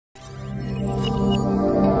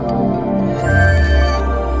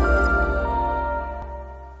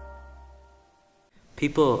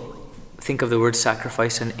People think of the word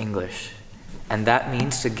sacrifice in English, and that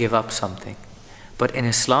means to give up something. But in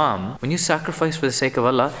Islam, when you sacrifice for the sake of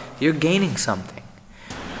Allah, you're gaining something.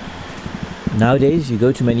 Nowadays, you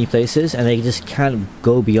go to many places and they just can't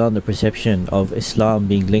go beyond the perception of Islam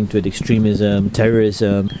being linked with extremism,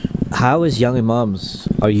 terrorism. How as young imams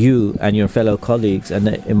are you and your fellow colleagues and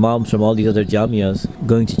the imams from all these other jamias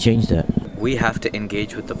going to change that? We have to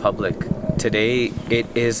engage with the public. Today, it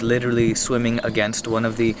is literally swimming against one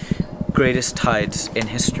of the greatest tides in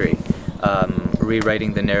history,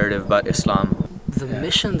 rewriting the narrative about Islam. The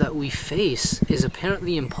mission that we face is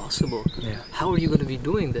apparently impossible. How are you going to be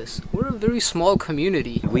doing this? We're a very small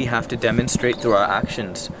community. We have to demonstrate through our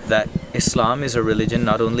actions that Islam is a religion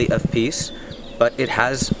not only of peace, but it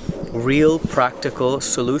has real practical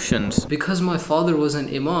solutions. Because my father was an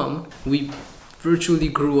imam, we virtually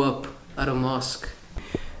grew up at a mosque.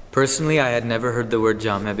 Personally, I had never heard the word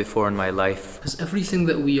Jamaah before in my life. Because everything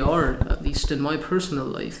that we are, at least in my personal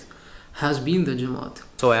life, has been the Jamaat.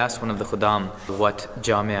 So I asked one of the Khuddam what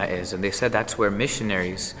Jamaah is, and they said that's where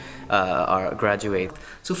missionaries graduate.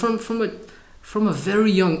 So from a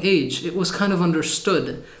very young age, it was kind of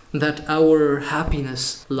understood that our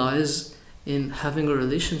happiness lies in having a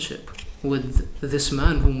relationship with this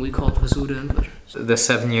man whom we call Hazur Anwar. The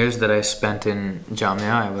 7 years that I spent in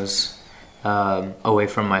Jamaah, I was away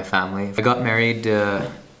from my family. I got married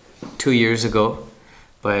 2 years ago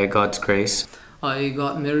by God's grace. I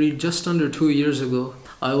got married just under 2 years ago.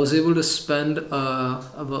 I was able to spend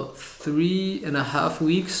about 3.5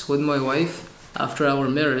 weeks with my wife after our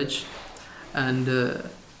marriage and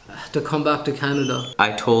to come back to Canada.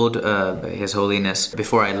 I told His Holiness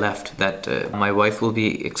before I left that my wife will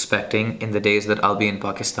be expecting in the days that I'll be in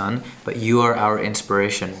Pakistan, but you are our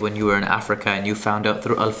inspiration. When you were in Africa and you found out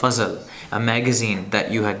through Al-Fazl, a magazine, that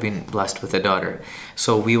you had been blessed with a daughter.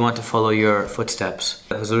 So we want to follow your footsteps.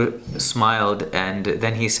 Hazur smiled and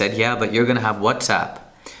then he said, yeah, but you're going to have WhatsApp.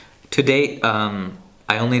 To date,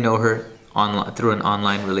 I only know her through an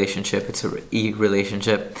online relationship. It's an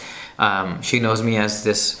e-relationship. She knows me as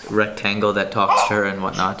this rectangle that talks to her and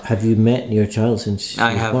whatnot. Have you met your child since she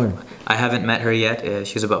was born? I haven't met her yet.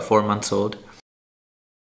 She's about 4 months old.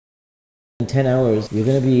 In 10 hours, you're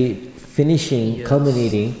going to be finishing,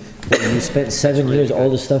 culminating, what you spent 7 years, all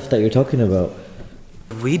the stuff that you're talking about.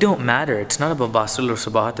 We don't matter. It's not about Basil or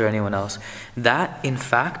Sabahat or anyone else. That, in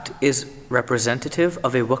fact, is representative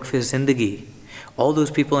of a waqf-e-zindagi. All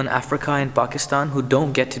those people in Africa and Pakistan who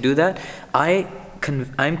don't get to do that,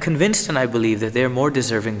 I'm convinced and I believe that they're more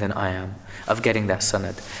deserving than I am of getting that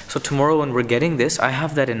sanad. So tomorrow when we're getting this, I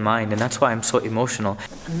have that in mind, and that's why I'm so emotional.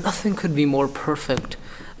 Nothing could be more perfect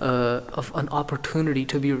of an opportunity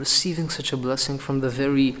to be receiving such a blessing from the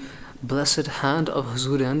very blessed hand of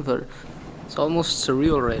Hazur Anwar. It's almost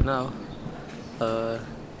surreal right now.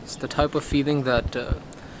 It's the type of feeling that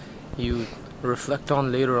you reflect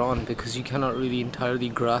on later on because you cannot really entirely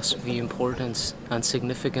grasp the importance and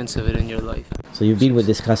significance of it in your life. So you've been with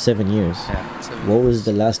this class 7 years. Yeah. What was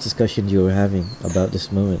the last discussion you were having about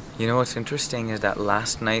this moment? You know what's interesting is that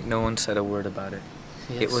last night no one said a word about it.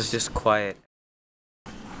 Yes. It was just quiet.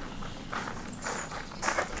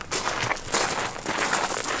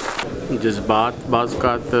 जज्बात बाज़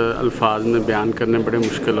अल्फाज में बयान करने बड़े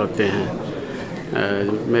मुश्किल होते हैं।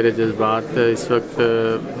 मेरे जज्बात इस वक्त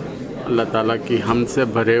अल्लाह ताला की हमद से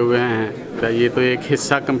भरे हुए हैं। ये तो एक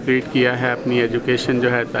हिस्सा कंप्लीट किया है अपनी एजुकेशन जो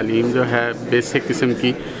है, तालीम जो है बेसिक किस्म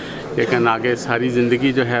की, लेकिन आगे सारी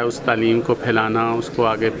ज़िंदगी जो है उस तालीम को फैलाना, उसको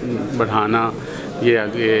आगे बढ़ाना, ये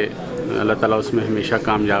आगे अल्लाह ताला उसमें हमेशा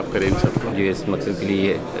कामयाब करें इन सबको। जो इस मकसद के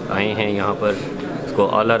लिए आए हैं यहाँ पर, उसको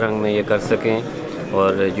आला रंग में ये कर सकें,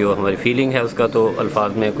 और जो हमारी फीलिंग है उसका तो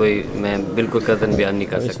अल्फाज में कोई मैं बिल्कुल कतन बयान नहीं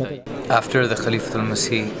कर सकता। After the Khalifatul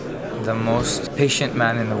Masih, the most patient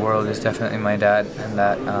man in the world is definitely my dad, and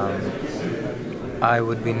that I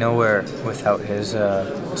would be nowhere without his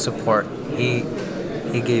support.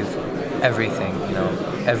 He gave everything, you know,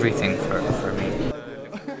 everything for me.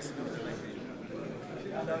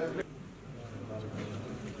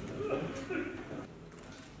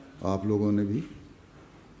 आप लोगों ने भी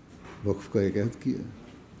वक्फ का एक अहद किया।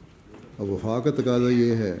 अब वफा का तकाज़ा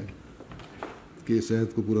ये है कि इस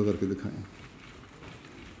अहद को पूरा करके दिखाएं।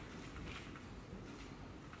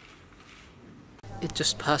 It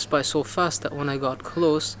just passed by so fast that when I got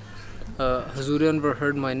close, Hazur Anwar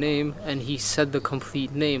heard my name and he said the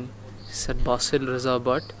complete name. He said Basil Raza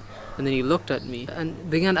Bhatt, and then he looked at me and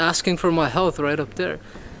began asking for my health right up there.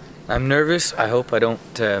 I'm nervous. I hope I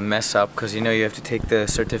don't mess up, because you know you have to take the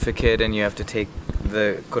certificate and you have to take the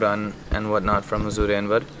Quran and whatnot from Hazur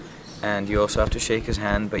Anwar, and you also have to shake his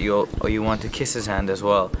hand, but you want to kiss his hand as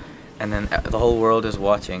well. and then the whole world is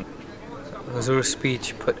watching. Huzur's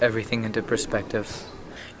speech put everything into perspective.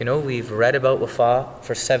 You know, we've read about Wafa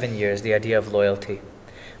for 7 years, the idea of loyalty.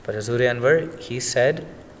 But Huzur Anwar, he said,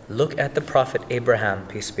 look at the Prophet Abraham,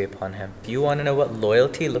 peace be upon him. If you want to know what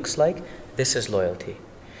loyalty looks like, this is loyalty.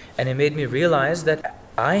 And it made me realize that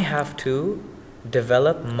I have to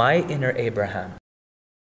develop my inner Abraham.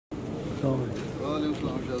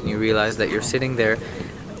 You realize that you're sitting there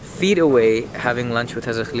feet away having lunch with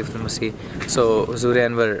Hazrat Khalifatul Masih. So Huzur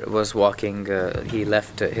Anwar was walking, he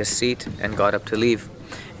left his seat and got up to leave.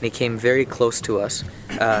 And he came very close to us.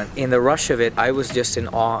 In the rush of it, I was just in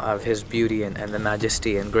awe of his beauty and the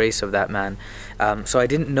majesty and grace of that man. So I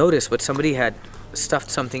didn't notice, but somebody had stuffed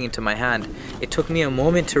something into my hand. It took me a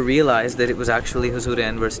moment to realize that it was actually Huzur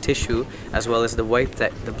Anwar's tissue, as well as the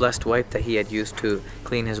blessed wipe that he had used to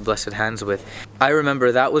clean his blessed hands with. I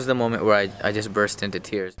remember that was the moment where I just burst into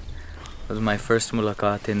tears. It was my first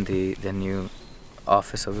mulaqat in the new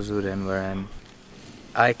office of Huzur Anwar, and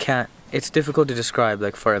it's difficult to describe,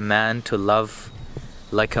 like for a man to love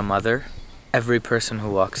like a mother, every person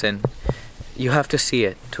who walks in, you have to see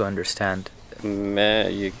it to understand. मैं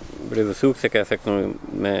ये बड़े वसूख से कह सकता हूँ,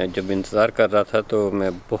 मैं जब इंतज़ार कर रहा था तो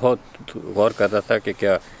मैं बहुत गौर कर रहा था कि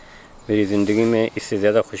क्या मेरी ज़िंदगी में इससे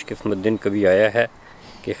ज़्यादा खुशकिस्मत दिन कभी आया है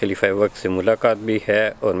कि खलीफा वक्त से मुलाकात भी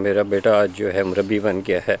है और मेरा बेटा आज जो है मुरब्बी बन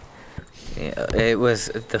गया है. It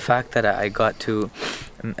was the fact that I got to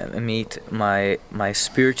meet my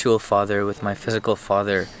spiritual father with my physical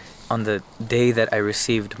father on the day that I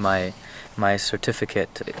received my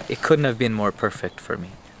certificate. It couldn't have been more perfect for me.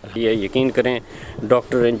 ये यकीन करें,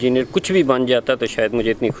 doctor engineer कुछ भी बन जाता तो शायद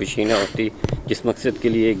मुझे इतनी खुशी ना होती. जिस मकसद के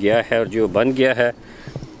लिए गया है और जो बन गया है,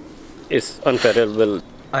 is unparallelable.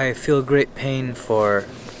 I feel great pain for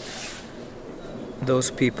those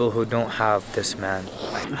people who don't have this man.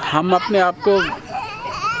 हम अपने आप को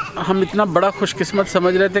हम इतना बड़ा खुशकिस्मत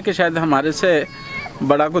समझ रहे थे कि शायद हमारे से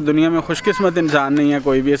बड़ा को दुनिया में खुशकिस्मत इंसान नहीं है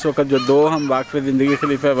कोई भी. इस वक्त जो दो हम वाक़ ज़िंदगी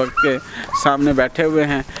खलीफा वक्त के सामने बैठे हुए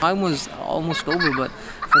हैं. Time was almost over, but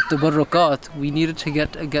for tabarrukat, we needed to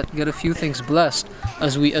get a few things blessed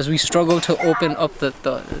as we struggle to open up the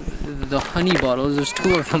honey bottles. There's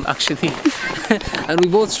 2 of them actually, and we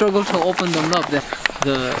both struggle to open them up.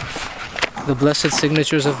 The blessed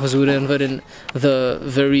signatures of Huzur Anwar in the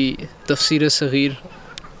very Tafsir Saghir,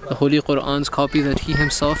 the Holy Quran's copy that he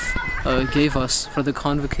himself gave us for the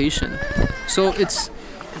convocation. So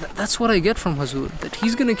that's what I get from Huzur, that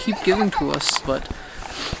he's going to keep giving to us, but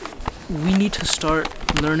we need to start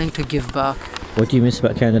learning to give back. What do you miss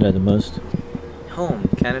about Canada the most? Home.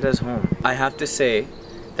 Canada's home. I have to say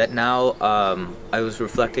that now I was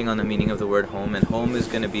reflecting on the meaning of the word home, and home is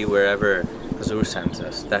going to be wherever Huzur sends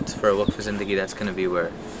us. That's for Waqf Zindagi, that's going to be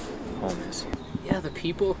where home is. Yeah, the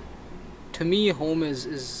people. To me, home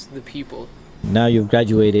is the people. Now you've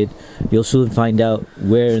graduated, you'll soon find out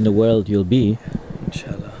where in the world you'll be.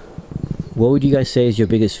 Inshallah. What would you guys say is your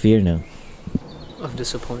biggest fear now? Of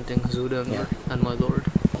disappointing Huzur Anwar and my Lord.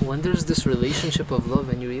 When there's this relationship of love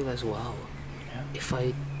and you realize, wow, if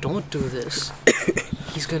I don't do this,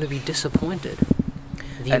 he's going to be disappointed.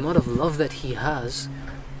 The amount of love that he has,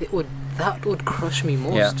 that would crush me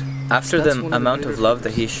most. Yeah. After the amount of love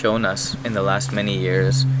that he's shown us in the last many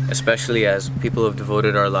years, especially as people have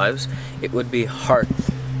devoted our lives, it would be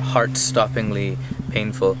heart-stoppingly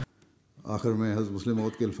painful. आखिर में हज़रत मुस्लिम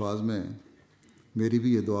मौत के अल्फाज में मेरी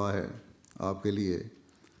भी ये दुआ है आपके लिए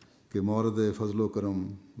कि मौरद फ़ज़ल व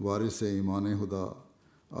करम वारिस ईमान खुदा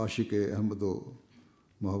आशिक अहमद व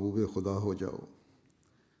महबूब खुदा हो जाओ.